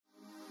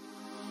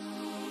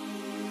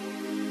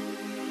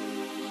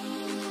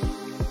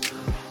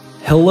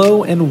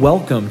Hello and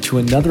welcome to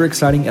another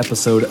exciting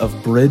episode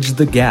of Bridge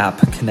the Gap,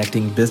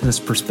 connecting business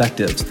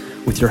perspectives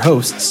with your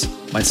hosts,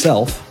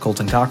 myself,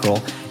 Colton Cockrell,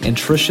 and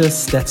Tricia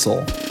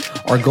Stetzel.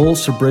 Our goal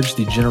is to bridge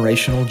the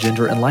generational,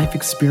 gender, and life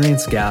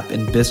experience gap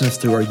in business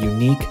through our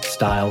unique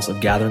styles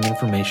of gathering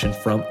information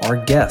from our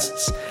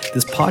guests.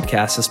 This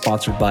podcast is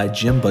sponsored by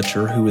Jim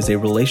Butcher, who is a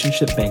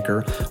relationship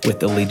banker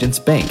with Allegiance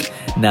Bank.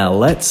 Now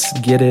let's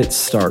get it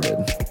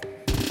started.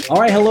 All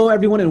right, hello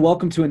everyone, and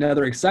welcome to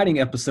another exciting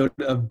episode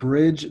of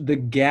Bridge the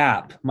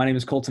Gap. My name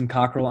is Colton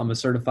Cockrell. I'm a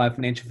certified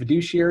financial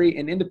fiduciary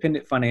and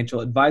independent financial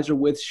advisor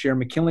with Share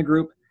McKinley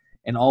Group.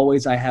 And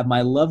always, I have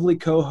my lovely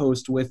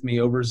co-host with me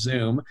over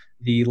Zoom,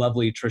 the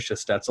lovely Tricia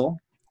Stetzel.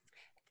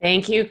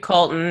 Thank you,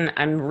 Colton.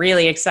 I'm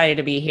really excited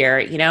to be here.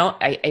 You know,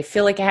 I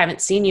feel like I haven't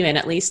seen you in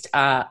at least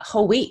a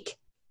whole week.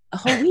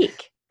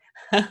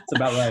 That's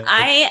about right.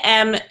 I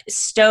am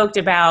stoked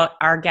about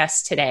our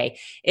guest today.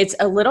 It's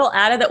a little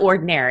out of the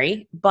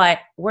ordinary, but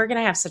we're going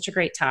to have such a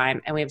great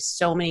time. And we have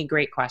so many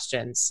great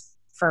questions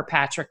for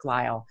Patrick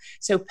Lyle.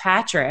 So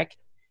Patrick,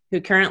 who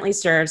currently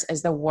serves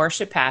as the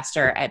worship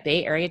pastor at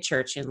Bay Area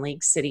Church in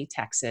League City,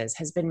 Texas,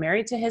 has been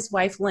married to his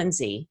wife,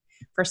 Lindsay,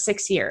 for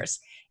 6 years.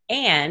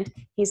 And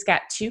he's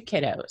got 2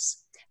 kiddos.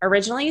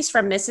 Originally, he's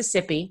from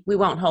Mississippi. We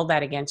won't hold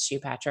that against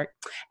you, Patrick.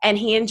 And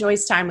he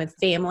enjoys time with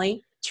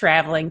family,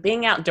 traveling,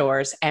 being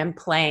outdoors, and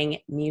playing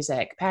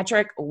music.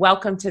 Patrick,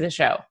 welcome to the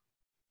show.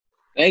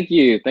 Thank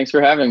you. Thanks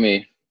for having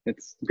me.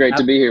 It's great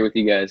to be here with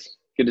you guys.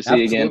 Good to see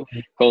you again.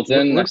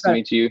 Colton, nice to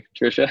meet you.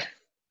 Tricia.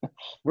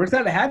 We're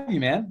excited to have you,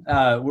 man.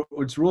 I'm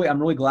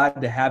really glad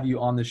to have you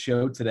on the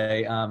show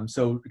today.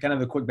 So kind of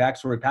a quick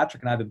backstory.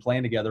 Patrick and I have been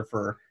playing together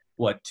for,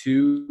 3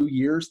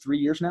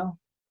 years now?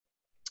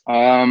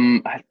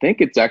 I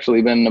think it's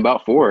actually been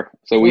about 4.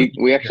 So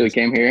we actually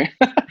came here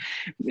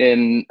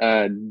in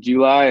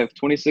July of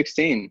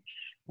 2016.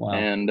 Wow.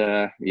 And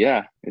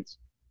it's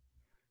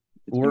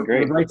we're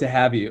great. We're great to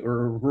have you.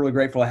 We're really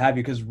grateful to have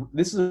you because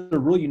this is a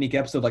really unique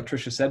episode, like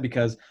Tricia said,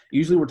 because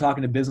usually we're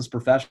talking to business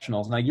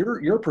professionals. Now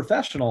you're a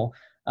professional,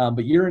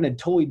 but you're in a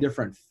totally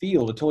different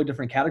field, a totally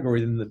different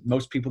category than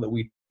most people that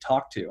we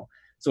talk to.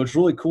 So it's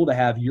really cool to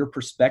have your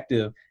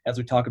perspective as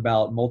we talk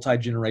about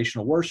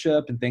multi-generational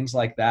worship and things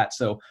like that.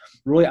 So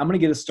really, I'm going to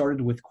get us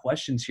started with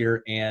questions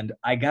here. And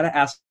I got to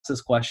ask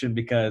this question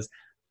because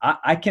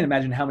I can't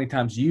imagine how many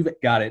times you've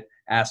got it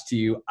asked to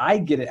you. I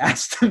get it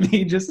asked to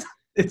me. Just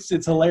it's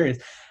hilarious.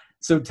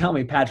 So tell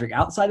me, Patrick,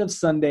 outside of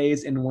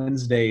Sundays and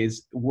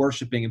Wednesdays,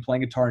 worshiping and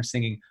playing guitar and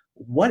singing,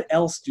 what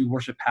else do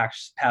worship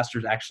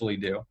pastors actually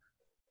do?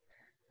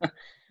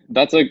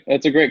 That's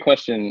a great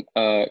question,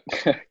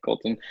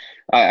 Colton.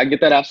 I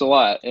get that asked a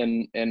lot,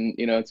 and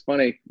you know, it's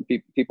funny.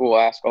 People will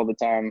ask all the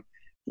time,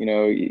 you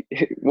know,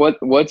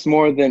 what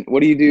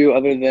do you do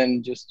other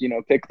than just, you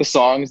know, pick the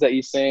songs that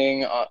you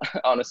sing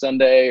on a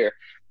Sunday or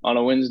on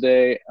a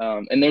Wednesday?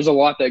 And there's a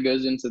lot that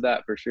goes into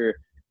that for sure.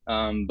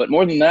 But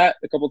more than that,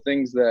 a couple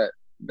things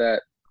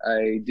that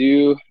I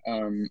do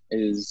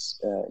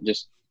is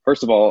just,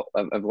 first of all,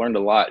 I've learned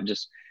a lot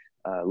just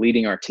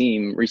leading our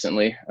team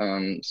recently.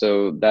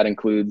 So that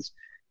includes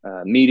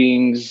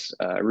meetings,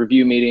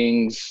 review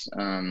meetings.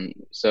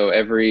 So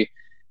every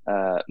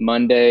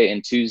Monday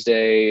and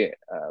Tuesday,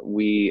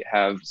 we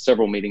have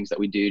several meetings that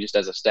we do just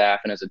as a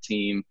staff and as a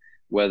team,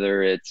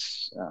 whether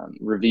it's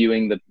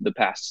reviewing the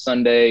past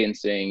Sunday and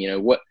saying, you know,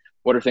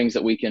 what are things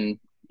that we can,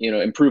 you know,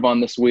 improve on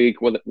this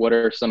week? What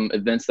are some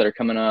events that are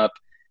coming up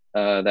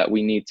that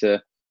we need to,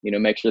 you know,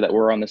 make sure that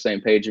we're on the same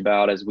page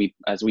about as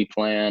we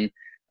plan.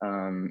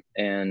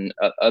 And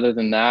other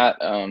than that,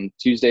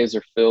 Tuesdays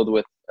are filled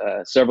with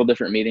several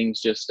different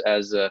meetings just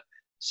as a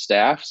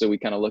staff. So we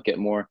kind of look at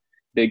more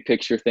big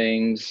picture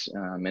things.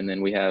 And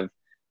then we have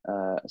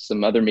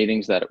some other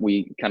meetings that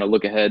we kind of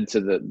look ahead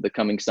to the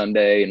coming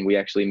Sunday, and we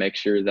actually make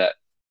sure that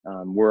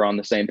we're on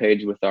the same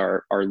page with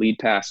our lead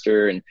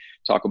pastor and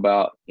talk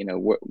about, you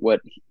know,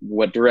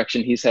 what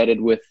direction he's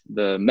headed with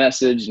the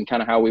message and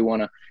kind of how we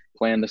want to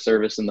plan the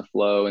service and the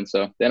flow. And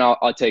so then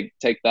I'll take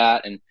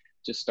that and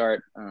just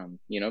start,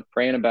 you know,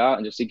 praying about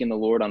and just seeking the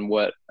Lord on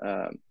what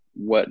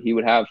he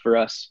would have for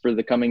us for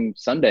the coming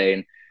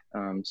Sunday.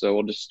 And so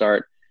we'll just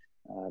start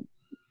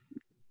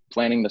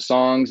planning the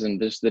songs and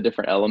just the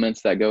different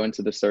elements that go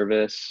into the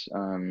service.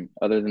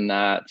 Other than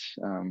that,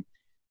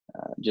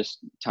 just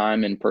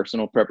time and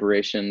personal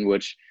preparation,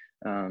 which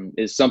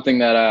is something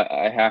that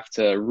I have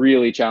to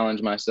really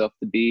challenge myself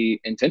to be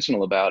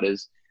intentional about,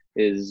 is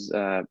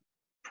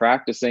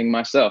practicing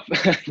myself,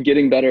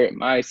 getting better at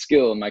my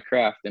skill and my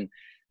craft, and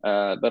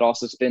but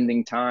also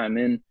spending time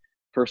in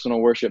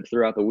personal worship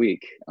throughout the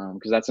week,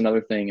 because that's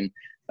another thing,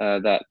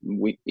 and that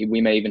we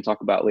may even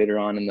talk about later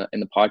on in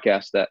the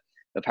podcast, that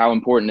of how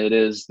important it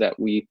is that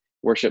we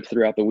worship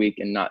throughout the week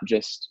and not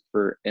just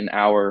for an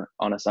hour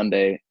on a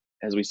Sunday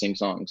as we sing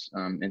songs.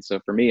 And so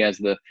for me, as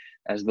the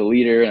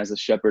leader and as the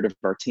shepherd of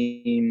our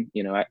team,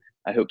 you know,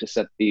 I hope to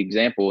set the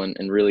example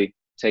and really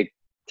take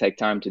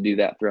time to do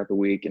that throughout the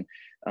week.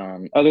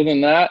 And other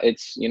than that,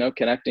 it's, you know,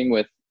 connecting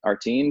with our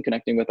team,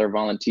 connecting with our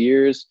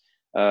volunteers,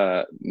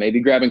 maybe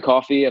grabbing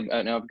coffee.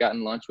 I know I've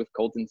gotten lunch with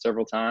Colton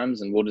several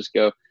times, and we'll just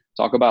go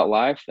talk about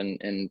life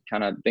and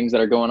kind of things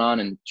that are going on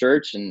in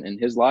church and in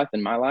his life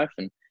and my life.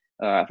 And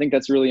I think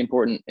that's really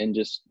important in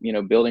just,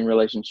 building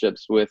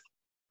relationships with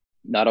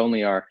not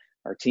only our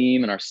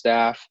team and our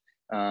staff,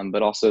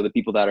 but also the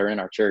people that are in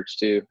our church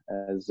too,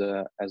 as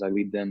I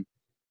lead them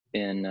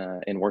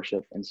in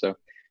worship. And so,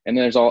 and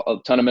then there's a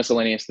ton of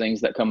miscellaneous things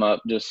that come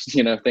up, just,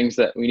 things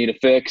that we need to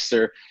fix,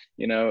 or,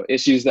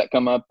 issues that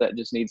come up that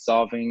just need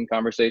solving,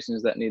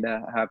 conversations that need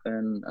to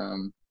happen,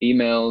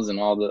 emails and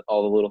all the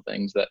little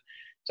things that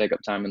take up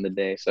time in the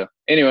day. So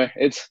anyway,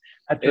 it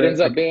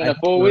ends up being a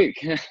full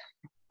week.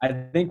 I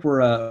think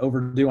we're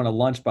overdue on a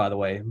lunch, by the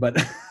way, but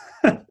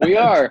we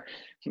are.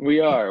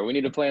 We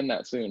need to plan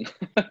that soon.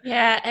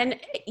 Yeah. And,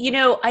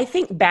 I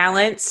think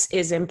balance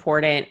is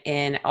important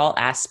in all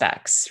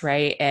aspects,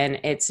 right? And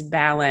it's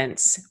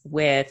balance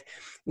with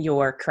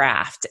your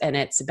craft, and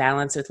it's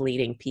balance with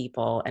leading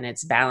people, and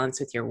it's balance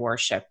with your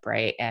worship,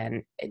 right?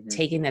 And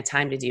taking the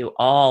time to do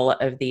all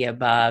of the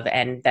above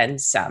and then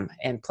some.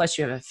 And plus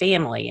you have a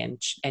family and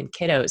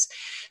kiddos.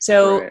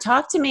 So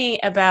Talk to me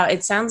about,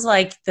 it sounds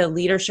like the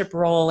leadership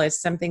role is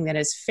something that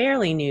is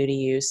fairly new to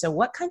you. So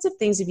what kinds of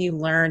things have you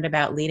learned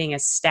about leading a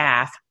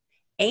staff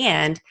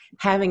and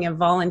having a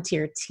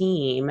volunteer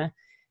team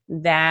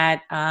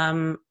that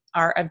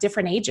are of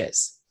different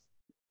ages?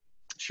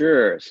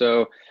 Sure.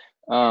 So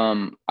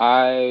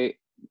I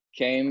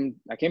came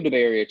to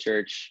Bay Area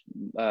Church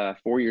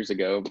 4 years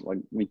ago, like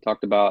we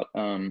talked about,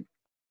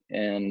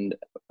 and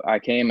I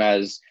came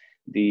as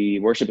the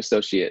worship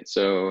associate.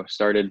 So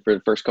started for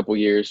the first couple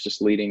years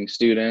just leading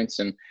students,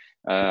 and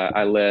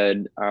I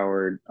led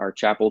our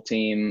chapel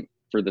team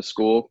for the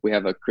school. We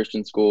have a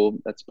Christian school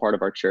that's part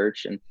of our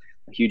church and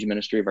a huge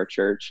ministry of our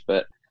church.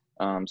 But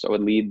so I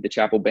would lead the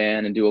chapel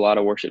band and do a lot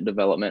of worship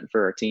development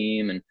for our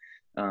team.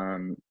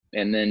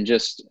 And then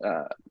just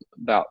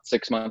about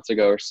 6 months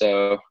ago or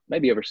so,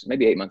 maybe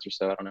 8 months or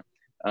so, I don't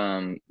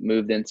know,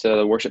 moved into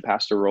the worship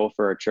pastor role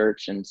for our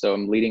church. And so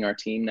I'm leading our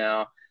team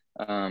now,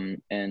 and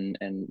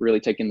really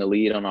taking the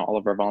lead on all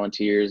of our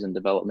volunteers and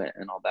development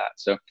and all that.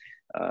 So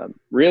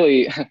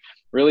really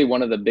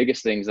one of the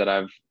biggest things that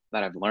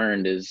I've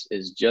learned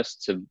is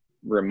just to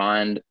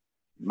remind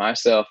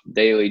myself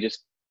daily,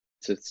 just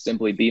to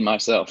simply be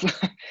myself,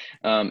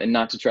 and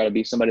not to try to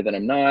be somebody that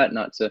I'm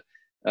not to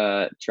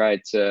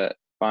try to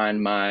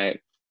find my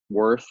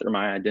worth or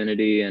my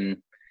identity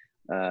in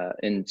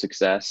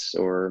success,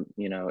 or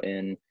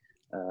in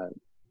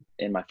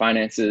my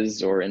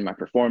finances or in my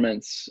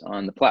performance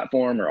on the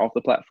platform or off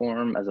the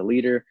platform as a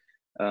leader,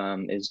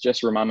 is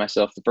just remind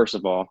myself to, first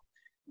of all,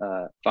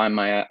 find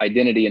my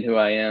identity in who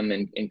I am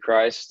in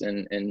Christ,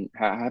 and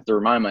I have to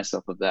remind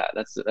myself of that.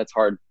 That's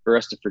hard for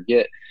us to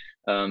forget.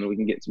 We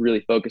can get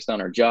really focused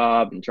on our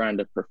job and trying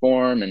to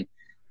perform and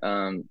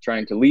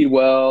trying to lead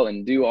well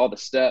and do all the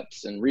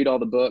steps and read all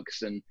the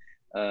books and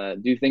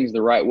do things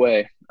the right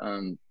way.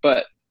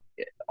 But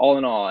all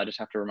in all, I just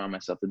have to remind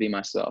myself to be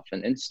myself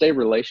and stay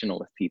relational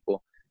with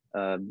people,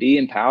 be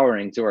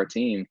empowering to our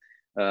team.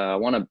 I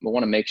want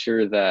to make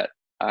sure that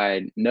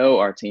I know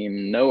our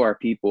team, know our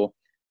people,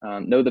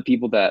 know the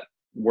people that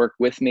work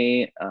with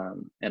me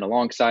and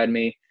alongside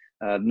me,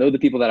 know the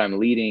people that I'm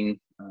leading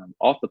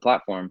off the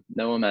platform,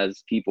 know them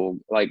as people.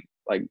 Like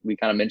we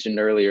kind of mentioned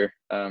earlier,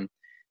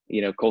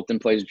 Colton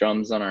plays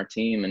drums on our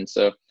team. And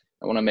so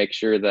I want to make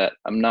sure that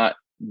I'm not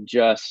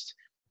just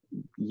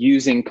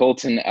using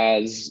Colton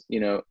as,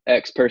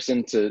 X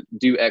person to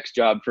do X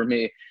job for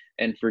me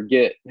and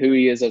forget who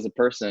he is as a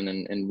person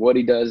and what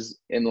he does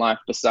in life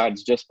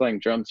besides just playing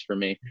drums for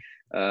me.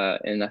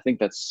 And I think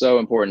that's so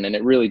important. And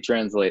it really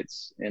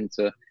translates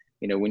into,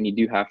 when you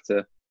do have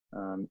to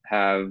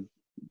have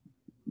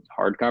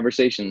hard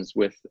conversations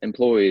with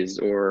employees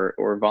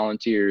or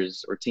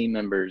volunteers or team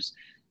members,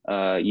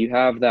 you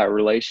have that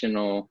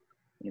relational,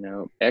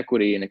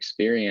 equity and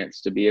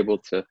experience to be able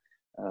to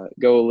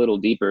go a little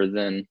deeper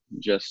than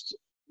just,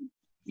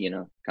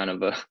 kind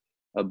of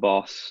a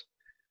boss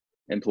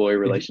employee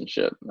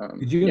relationship.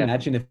 Could you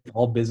imagine if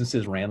all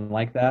businesses ran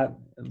like that?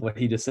 What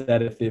he just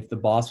said, if the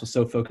boss was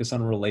so focused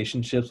on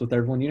relationships with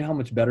everyone, how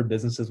much better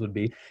businesses would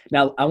be.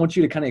 Now, I want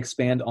you to kind of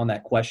expand on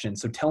that question.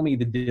 So tell me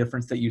the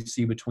difference that you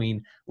see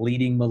between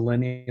leading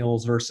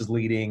millennials versus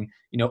leading,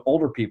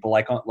 older people.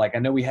 Like I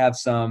know we have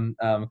some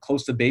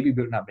close to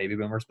not baby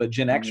boomers, but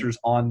Gen Xers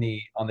on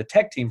the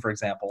tech team, for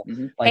example.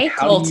 Mm-hmm. Hey,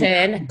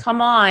 Colton,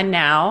 come on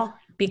now.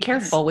 Be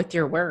careful with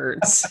your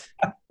words.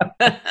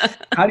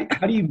 How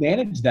do you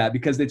manage that?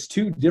 Because it's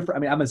two different. I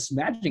mean, I'm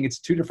imagining it's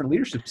two different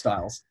leadership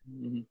styles.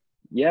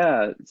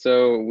 Yeah.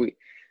 So we,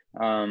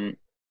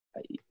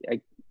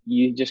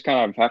 you just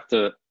kind of have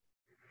to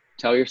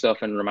tell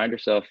yourself and remind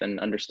yourself and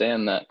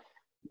understand that,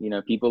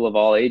 people of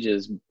all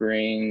ages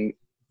bring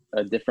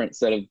a different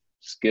set of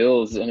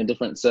skills and a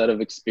different set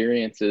of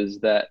experiences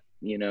that,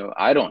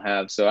 I don't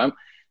have. So I'm,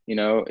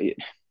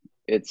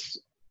 it's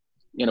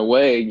in a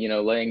way,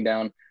 laying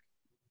down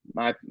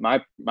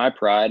my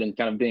pride and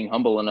kind of being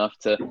humble enough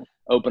to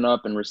open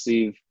up and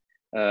receive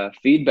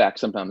feedback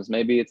sometimes.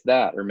 Maybe it's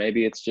that, or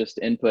maybe it's just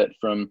input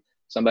from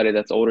somebody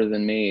that's older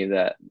than me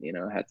that,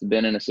 has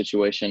been in a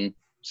situation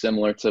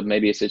similar to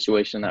maybe a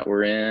situation that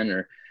we're in,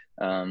 or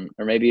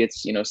maybe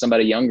it's,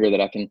 somebody younger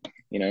that I can,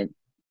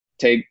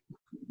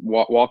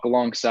 walk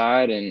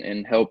alongside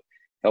and help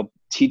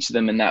teach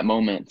them in that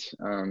moment.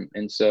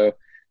 And so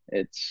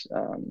it's,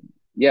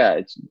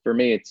 it's for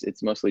me,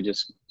 it's mostly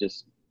just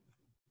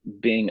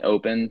being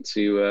open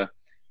to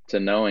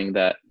knowing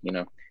that,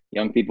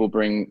 young people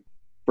bring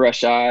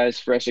fresh eyes,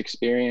 fresh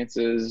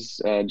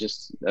experiences,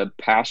 just a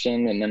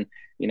passion. And then,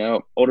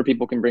 older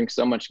people can bring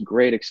so much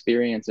great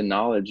experience and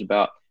knowledge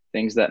about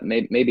things that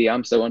maybe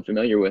I'm so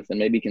unfamiliar with, and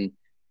maybe can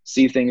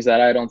see things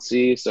that I don't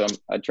see. So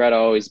I try to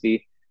always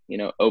be,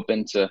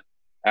 open to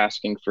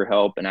asking for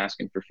help and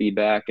asking for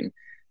feedback, and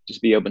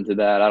just be open to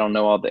that. I don't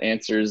know all the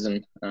answers,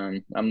 and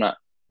I'm not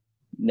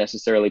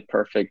necessarily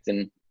perfect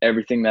in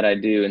everything that I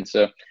do. And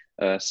so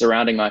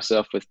surrounding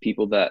myself with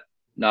people that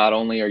not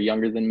only are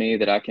younger than me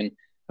that I can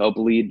help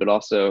lead, but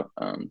also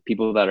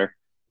people that are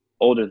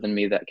older than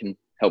me that can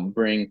help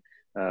bring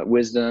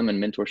wisdom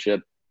and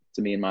mentorship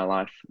to me in my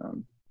life.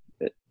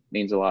 It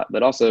means a lot,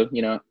 but also,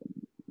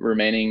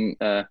 remaining,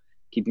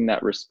 keeping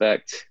that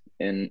respect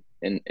in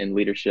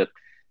leadership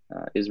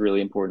is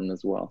really important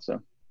as well.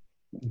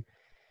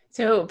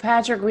 So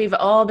Patrick, we've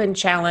all been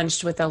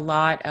challenged with a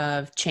lot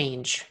of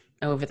change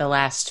over the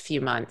last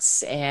few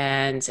months,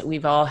 and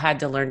we've all had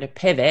to learn to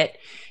pivot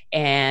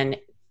and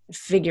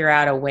figure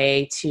out a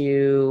way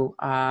to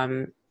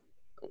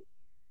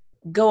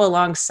go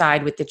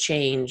alongside with the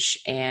change.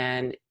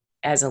 And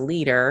as a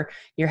leader,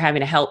 you're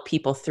having to help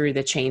people through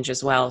the change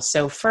as well.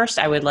 So first,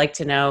 I would like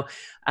to know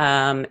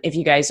if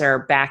you guys are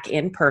back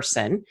in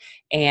person,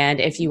 and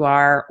if you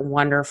are,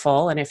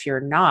 wonderful. And if you're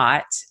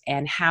not,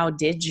 and how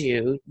did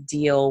you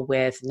deal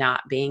with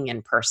not being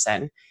in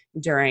person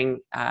during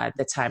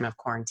the time of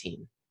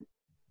quarantine?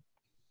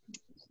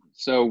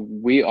 So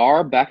we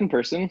are back in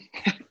person.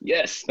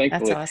 Yes,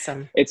 thankfully. That's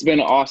awesome. It's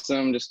been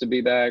awesome just to be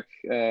back,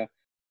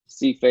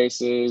 see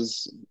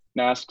faces,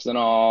 masks and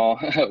all,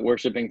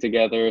 worshiping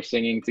together,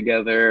 singing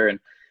together.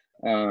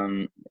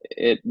 And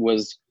it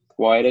was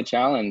quite a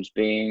challenge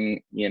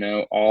being,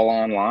 all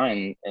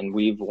online. And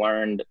we've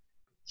learned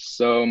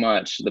so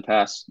much the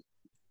past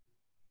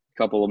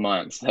couple of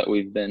months that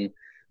we've been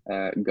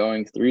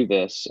going through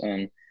this.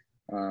 And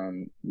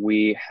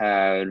we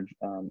had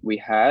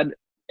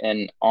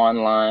an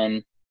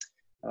online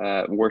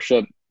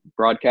worship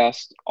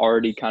broadcast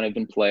already kind of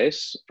in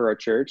place for our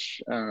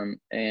church.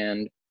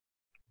 And,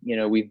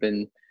 we've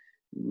been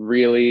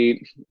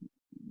really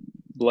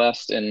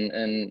blessed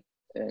and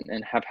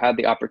have had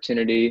the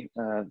opportunity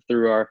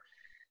through our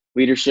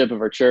leadership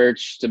of our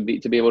church to be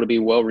able to be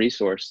well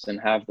resourced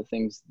and have the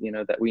things,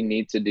 that we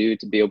need to do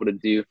to be able to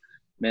do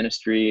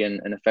ministry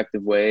in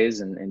effective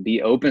ways, and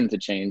be open to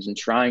change and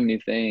trying new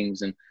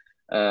things. And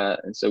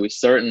so we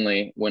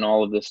certainly, when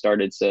all of this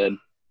started, said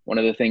one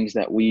of the things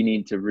that we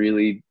need to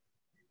really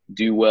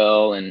do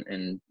well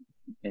and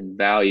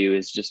value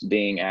is just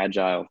being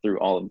agile through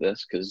all of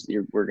this, because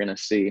we're going to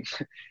see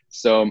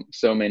so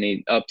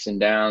many ups and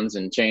downs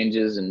and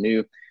changes and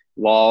new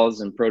laws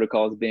and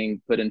protocols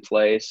being put in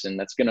place, and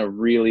that's going to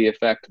really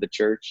affect the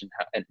church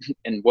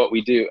and what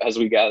we do as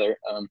we gather.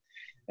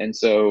 And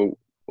so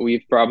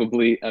we've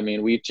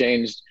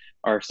changed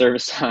our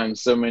service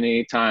times so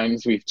many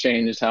times. We've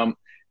changed how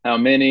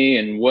many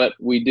and what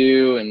we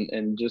do,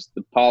 and just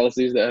the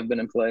policies that have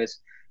been in place.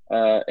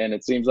 And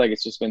it seems like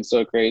it's just been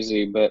so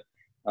crazy, but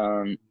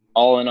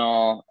all in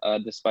all,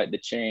 despite the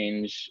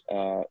change,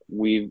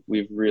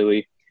 we've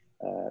really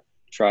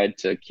tried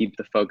to keep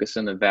the focus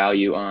and the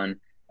value on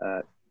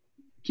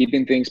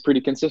keeping things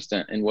pretty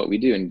consistent in what we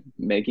do, and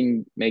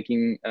making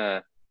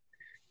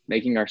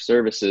our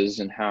services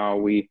and how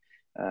we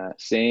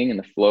sing and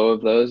the flow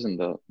of those and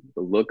the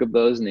look of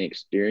those and the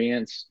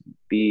experience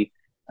be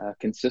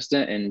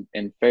consistent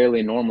and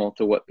fairly normal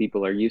to what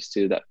people are used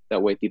to.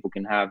 That way people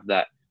can have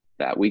that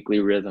weekly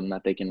rhythm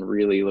that they can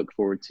really look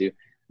forward to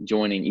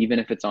joining, even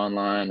if it's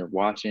online or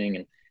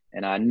watching.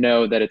 And I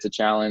know that it's a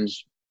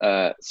challenge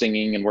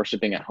singing and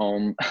worshiping at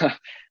home.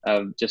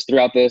 Just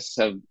throughout this,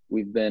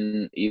 we've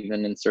been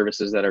even in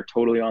services that are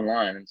totally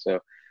online. And so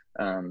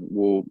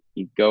we'll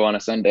go on a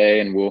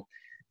Sunday and we'll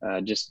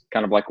just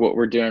kind of like what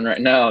we're doing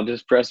right now,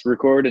 just press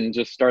record and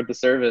just start the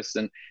service.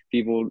 And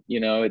people,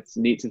 it's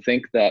neat to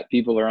think that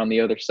people are on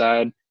the other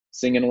side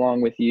singing along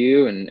with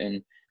you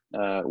and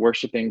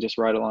worshiping just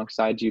right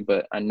alongside you.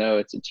 But I know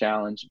it's a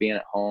challenge being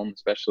at home,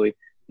 especially,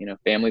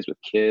 families with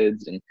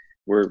kids, and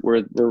we're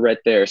right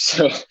there.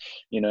 So,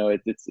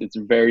 it's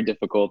very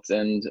difficult.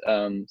 And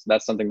so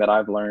that's something that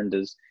I've learned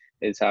is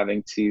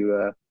having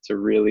to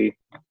really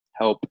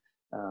help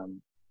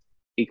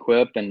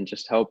equip and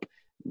just help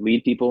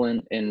lead people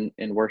in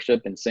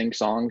worship and sing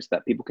songs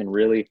that people can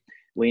really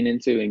lean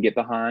into and get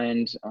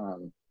behind.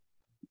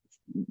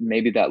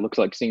 Maybe that looks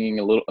like singing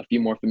a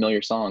few more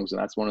familiar songs.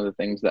 And that's one of the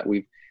things that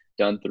we've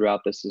done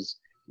throughout this, is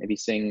maybe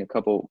sing a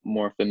couple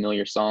more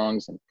familiar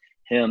songs and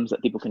hymns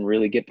that people can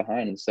really get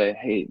behind and say,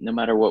 hey, no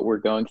matter what we're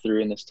going through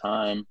in this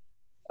time,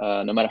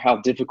 no matter how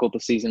difficult the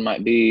season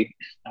might be,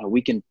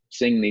 we can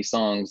sing these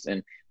songs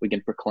and we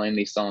can proclaim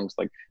these songs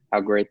like how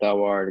great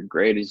thou art,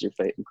 great is your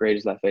great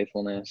is thy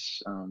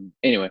faithfulness.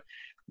 Anyway,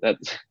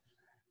 that's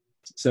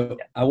So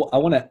I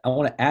want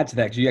to add to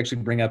that because you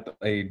actually bring up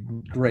a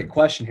great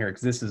question here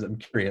because I'm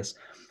curious.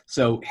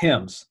 So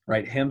hymns,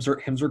 right? Hymns are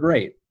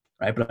great,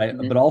 right?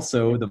 But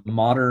also the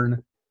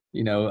modern,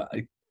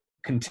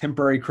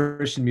 contemporary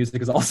Christian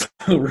music is also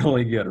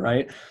really good,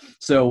 right?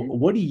 So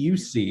what do you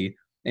see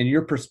in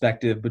your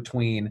perspective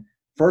between,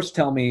 first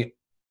tell me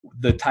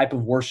the type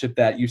of worship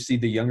that you see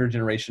the younger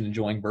generation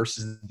enjoying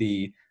versus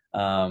the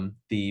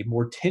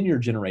more tenured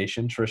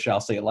generation, Trisha, I'll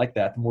say it like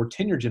that, the more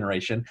tenured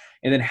generation,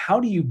 and then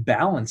how do you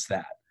balance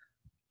that?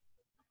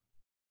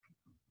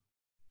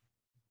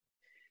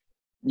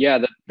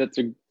 Yeah, that's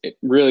a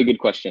really good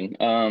question.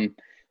 I'm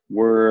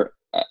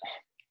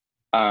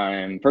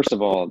first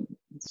of all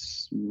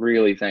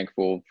really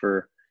thankful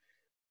for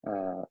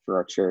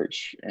our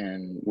church,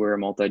 and we're a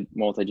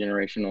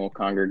multi-generational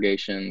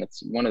congregation.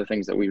 That's one of the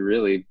things that we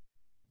really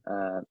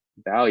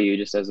value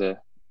just as a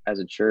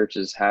church,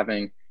 is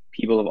having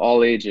people of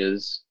all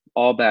ages,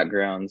 all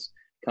backgrounds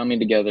coming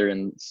together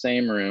in the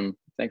same room.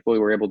 Thankfully,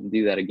 we're able to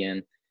do that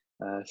again,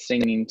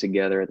 singing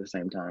together at the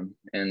same time.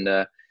 And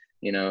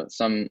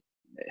some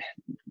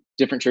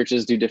different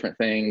churches do different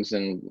things,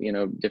 and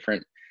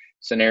different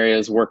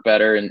scenarios work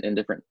better in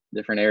different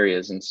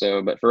areas. And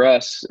so, but for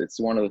us, it's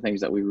one of the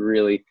things that we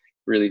really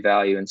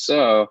value. And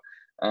so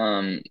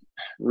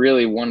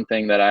really one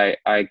thing that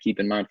I keep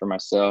in mind for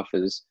myself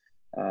is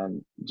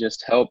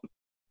just help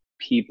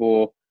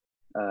people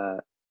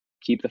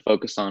keep the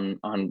focus on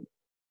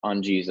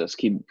Jesus,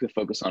 keep the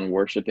focus on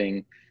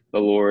worshiping the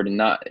Lord, and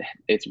not,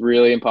 it's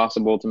really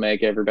impossible to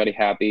make everybody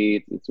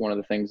happy. It's one of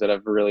the things that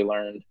I've really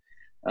learned.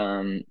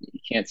 You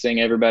can't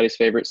sing everybody's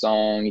favorite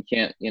song. You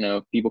can't,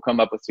 people come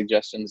up with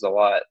suggestions a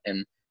lot.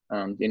 And,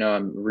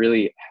 I'm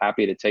really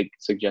happy to take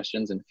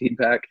suggestions and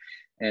feedback,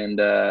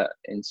 and I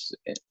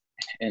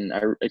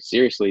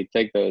seriously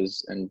take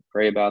those and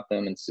pray about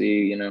them and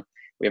see,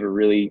 we have a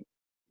really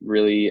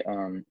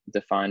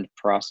defined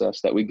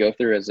process that we go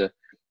through as a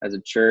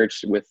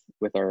church with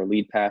our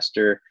lead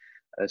pastor,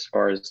 as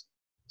far as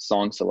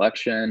song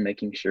selection,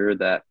 making sure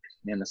that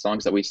in the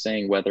songs that we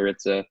sing, whether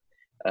it's a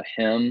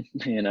hymn,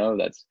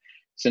 that's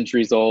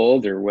centuries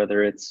old, or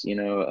whether it's,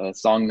 a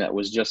song that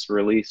was just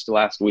released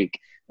last week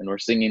and we're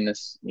singing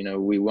this,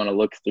 we want to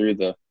look through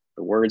the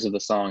words of the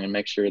song and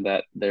make sure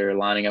that they're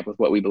lining up with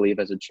what we believe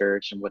as a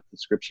church and what the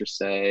scriptures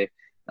say.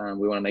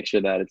 We want to make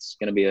sure that it's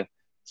going to be a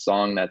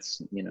song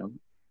that's,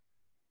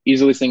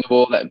 easily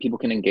singable, that people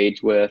can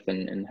engage with,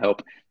 and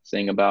help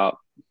sing about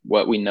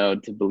what we know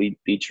to believe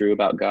be true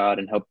about God,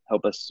 and help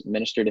us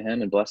minister to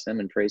him and bless him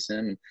and praise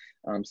him.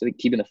 So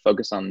keeping the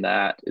focus on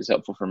that is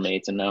helpful for me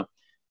to know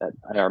that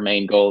our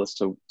main goal is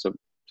to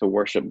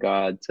worship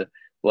God, to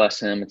bless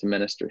him, and to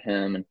minister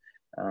him.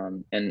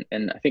 And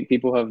I think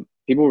people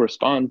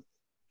respond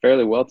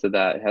fairly well to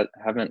that.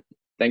 Haven't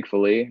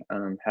thankfully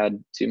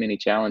had too many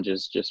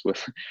challenges just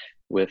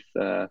with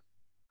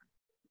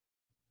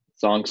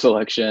song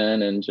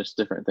selection and just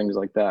different things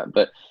like that.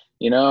 But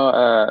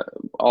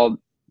all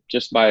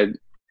just by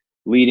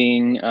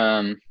leading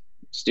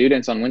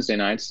students on Wednesday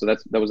nights, so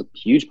that was a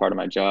huge part of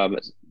my job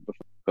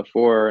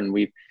before, and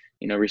we've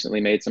recently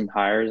made some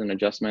hires and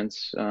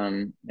adjustments,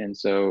 and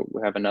so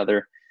we have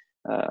another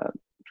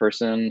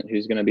person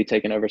who's going to be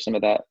taking over some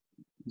of that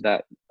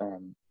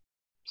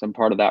some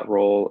part of that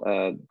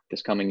role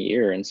this coming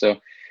year. And so,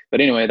 but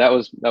anyway, that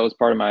was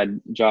part of my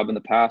job in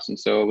the past, and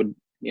so it would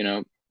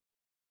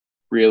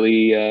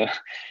really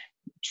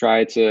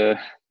try to,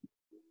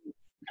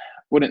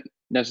 wouldn't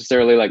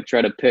necessarily like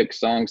try to pick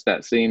songs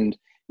that seemed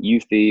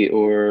youthy,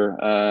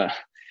 or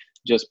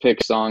just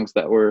pick songs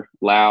that were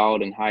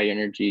loud and high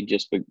energy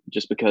just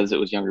because it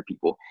was younger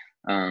people.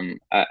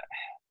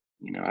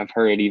 I've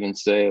heard it even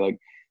say, like,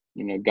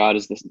 God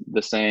is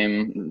the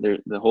same,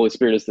 the Holy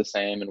Spirit is the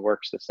same and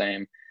works the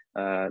same,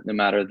 no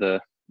matter the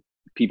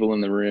people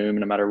in the room,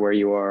 no matter where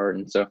you are.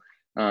 And so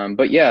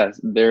but yeah,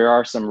 there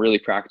are some really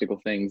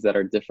practical things that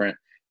are different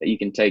that you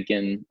can take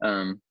in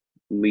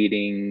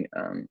leading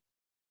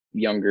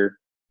younger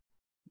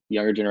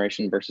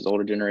generation versus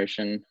older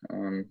generation.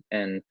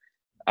 And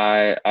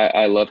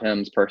I love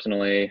hymns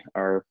personally.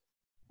 Our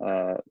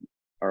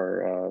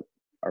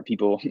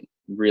people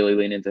really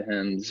lean into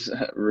hymns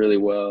really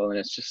well, and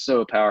it's just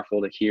so powerful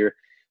to hear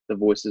the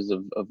voices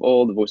of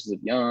old, the voices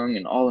of young,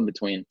 and all in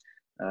between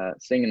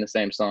singing the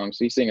same song.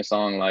 So you sing a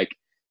song like,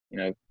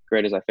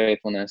 great is thy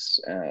faithfulness,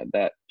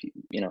 that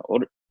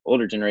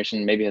older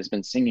generation maybe has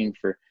been singing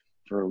for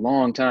a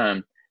long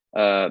time,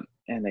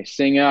 and they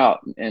sing out,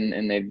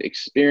 and they've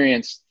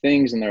experienced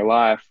things in their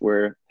life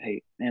where,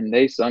 hey man,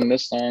 they sung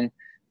this song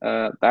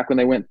back when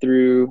they went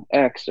through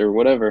X or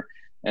whatever.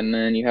 And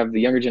then you have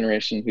the younger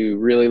generation who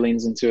really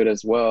leans into it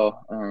as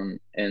well,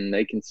 and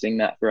they can sing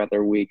that throughout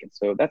their week. And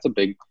so that's a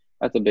big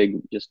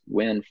just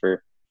win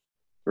for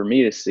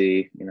me to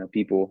see,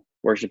 people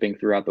worshiping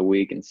throughout the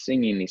week and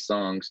singing these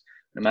songs,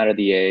 no matter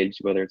the age,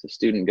 whether it's a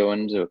student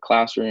going into a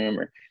classroom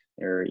or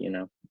or,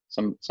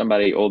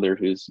 somebody older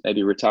who's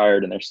maybe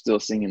retired and they're still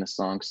singing the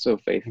song so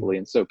faithfully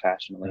and so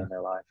passionately in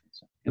their life.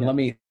 So, and let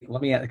me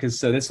because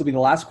so this will be the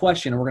last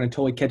question, and we're going to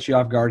totally catch you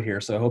off guard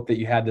here. So I hope that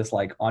you had this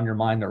like on your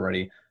mind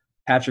already.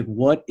 Patrick,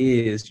 what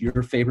is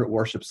your favorite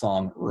worship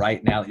song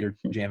right now that you're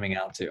jamming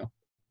out to?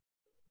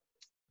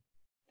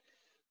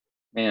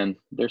 Man,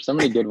 there's so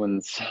many good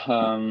ones.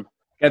 Gotta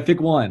pick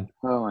one.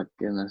 Oh my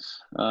goodness.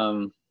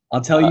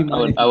 I'll tell you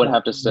mine. I would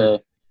have to say,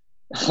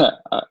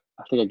 I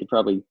think I could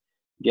probably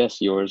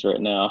guess yours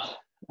right now.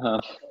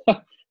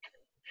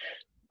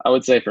 I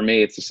would say for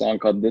me, it's a song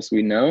called "This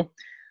We Know."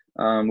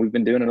 We've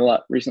been doing it a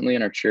lot recently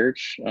in our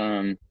church,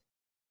 and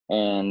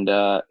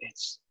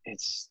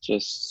it's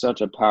just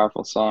such a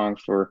powerful song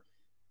for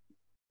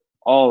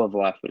all of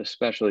life, but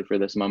especially for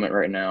this moment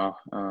right now.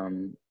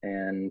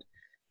 And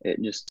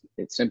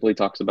it simply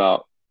talks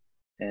about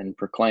and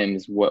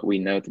proclaims what we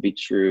know to be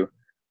true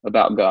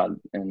about God,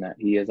 and that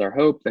He is our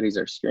hope, that He's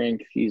our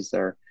strength, He's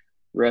our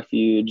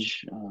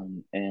refuge,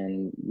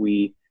 and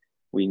we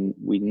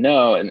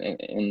know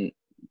and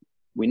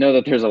we know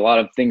that there's a lot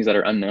of things that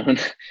are unknown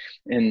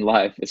in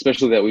life,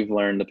 especially that we've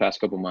learned the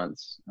past couple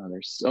months.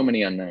 There's so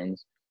many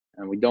unknowns,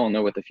 and we don't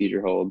know what the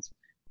future holds,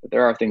 but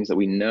there are things that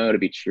we know to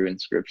be true in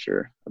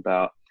Scripture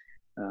about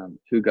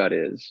who God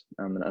is,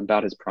 and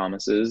about His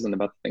promises, and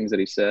about the things that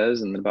He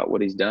says, and about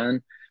what He's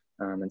done.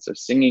 And so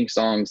singing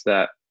songs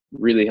that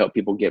really help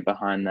people get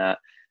behind that,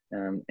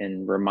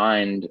 and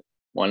remind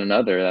one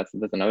another. That's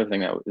another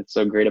thing that it's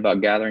so great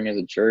about gathering as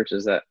a church,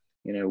 is that,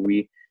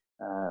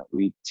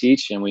 we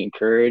teach and we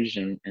encourage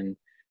and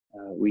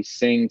we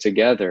sing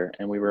together,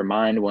 and we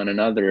remind one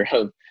another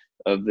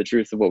of the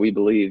truth of what we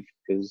believe.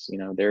 Because,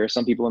 there are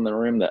some people in the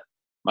room that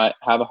might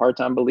have a hard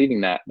time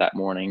believing that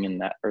morning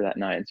and that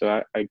night. And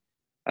so I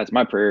that's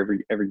my prayer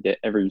every day,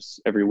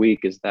 every week,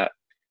 is that,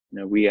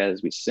 we,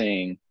 as we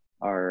sing,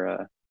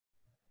 are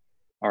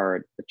a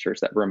church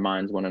that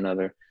reminds one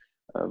another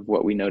of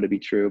what we know to be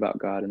true about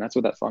God. And that's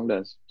what that song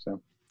does.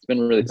 So it's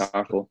been really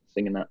powerful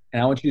singing that.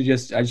 And I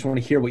just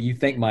want to hear what you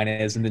think mine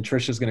is, and then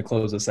Trisha's going to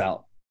close us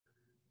out.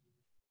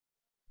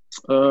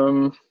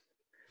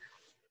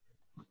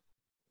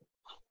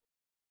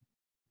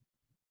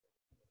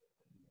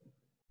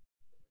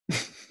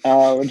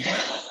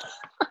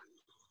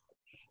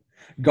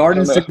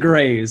 Gardens to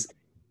Graves.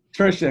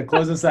 Trisha,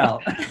 close us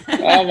out.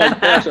 Oh my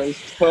gosh, I was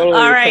totally.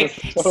 All right.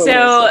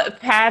 So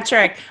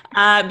Patrick,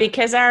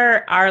 because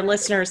our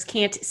listeners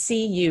can't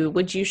see you,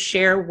 would you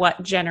share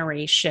what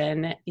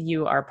generation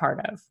you are part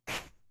of?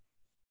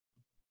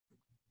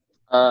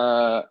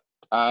 I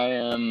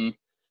am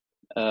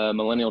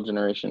millennial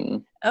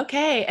generation.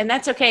 Okay, and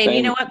that's okay. And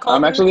you know what, I'm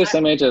Colton? actually the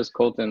same age as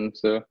Colton,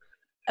 so.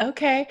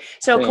 Okay.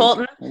 So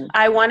Colton,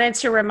 I wanted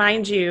to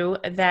remind you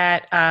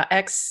that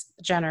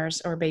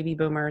ex-Jenners or baby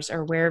boomers,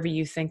 or wherever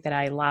you think that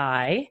I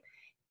lie,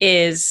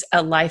 is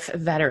a life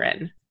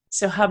veteran.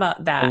 So how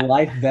about that? A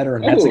life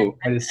veteran. That's a good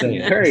way to say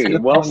it. Very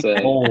well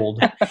said.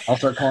 Old, I'll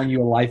start calling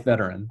you a life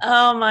veteran.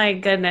 Oh my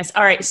goodness.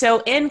 All right.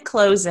 So in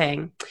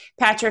closing,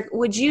 Patrick,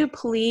 would you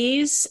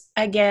please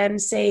again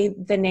say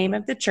the name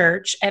of the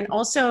church, and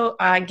also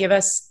give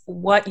us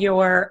what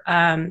your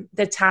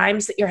the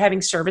times that you're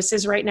having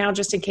services right now,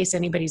 just in case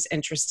anybody's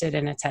interested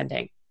in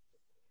attending?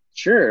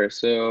 Sure.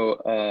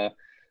 So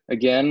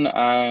again,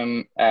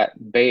 I'm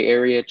at Bay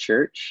Area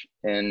Church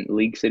in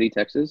League City,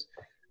 Texas.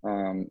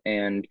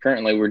 And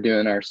currently we're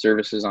doing our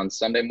services on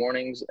Sunday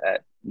mornings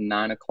at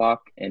 9:00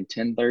 and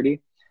 10:30.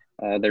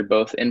 They're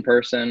both in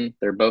person,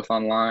 they're both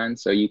online.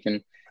 So you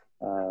can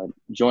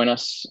join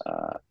us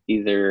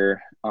either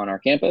on our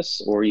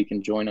campus, or you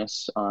can join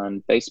us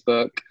on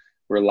Facebook.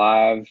 We're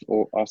live,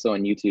 or also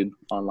on YouTube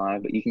on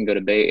live, but you can go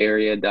to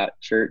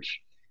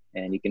bayarea.church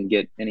and you can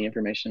get any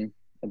information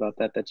about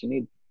that you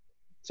need.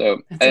 So,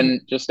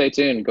 and just stay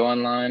tuned, go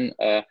online.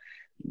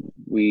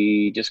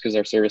 We, just because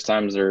our service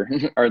times are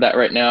that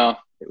right now,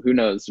 who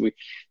knows?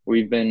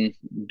 We've been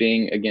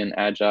being, again,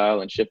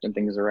 agile and shifting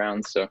things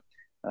around. So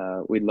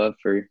we'd love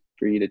for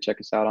you to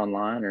check us out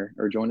online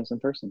or join us in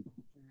person.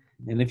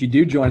 And if you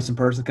do join us in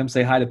person, come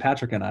say hi to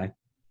Patrick and I.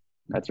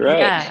 That's right.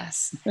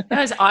 Yes. That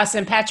was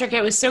awesome. Patrick,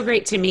 it was so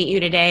great to meet you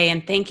today,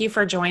 and thank you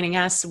for joining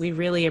us. We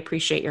really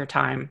appreciate your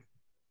time.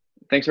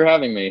 Thanks for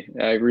having me.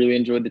 I really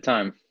enjoyed the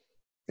time.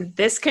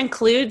 This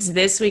concludes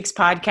this week's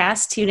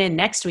podcast. Tune in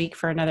next week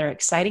for another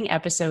exciting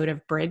episode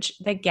of Bridge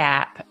the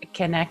Gap,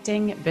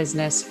 Connecting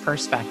Business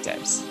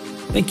Perspectives.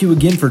 Thank you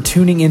again for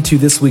tuning into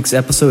this week's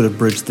episode of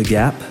Bridge the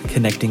Gap,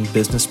 Connecting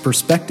Business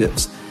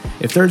Perspectives.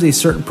 If there's a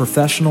certain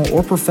professional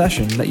or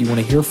profession that you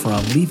want to hear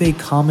from, leave a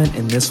comment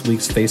in this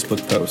week's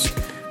Facebook post.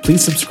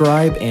 Please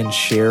subscribe and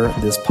share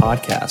this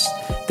podcast.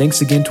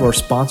 Thanks again to our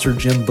sponsor,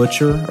 Jim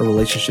Butcher, a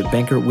relationship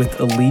banker with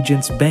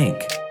Allegiance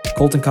Bank.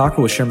 Colton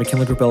Cockrell with Sharon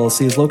McKinley Group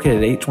LLC is located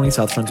at 820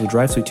 South Friendswood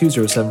Drive, Suite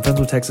 207,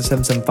 Friendswood, Texas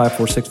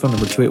 77546, phone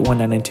number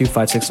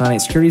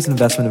 281-992-5698. Securities and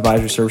investment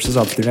advisory services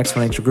offered through Next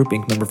Financial Group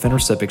Inc., member FINRA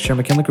SIPC. Sharon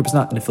McKinley Group is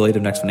not an affiliate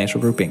of Next Financial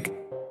Group Inc.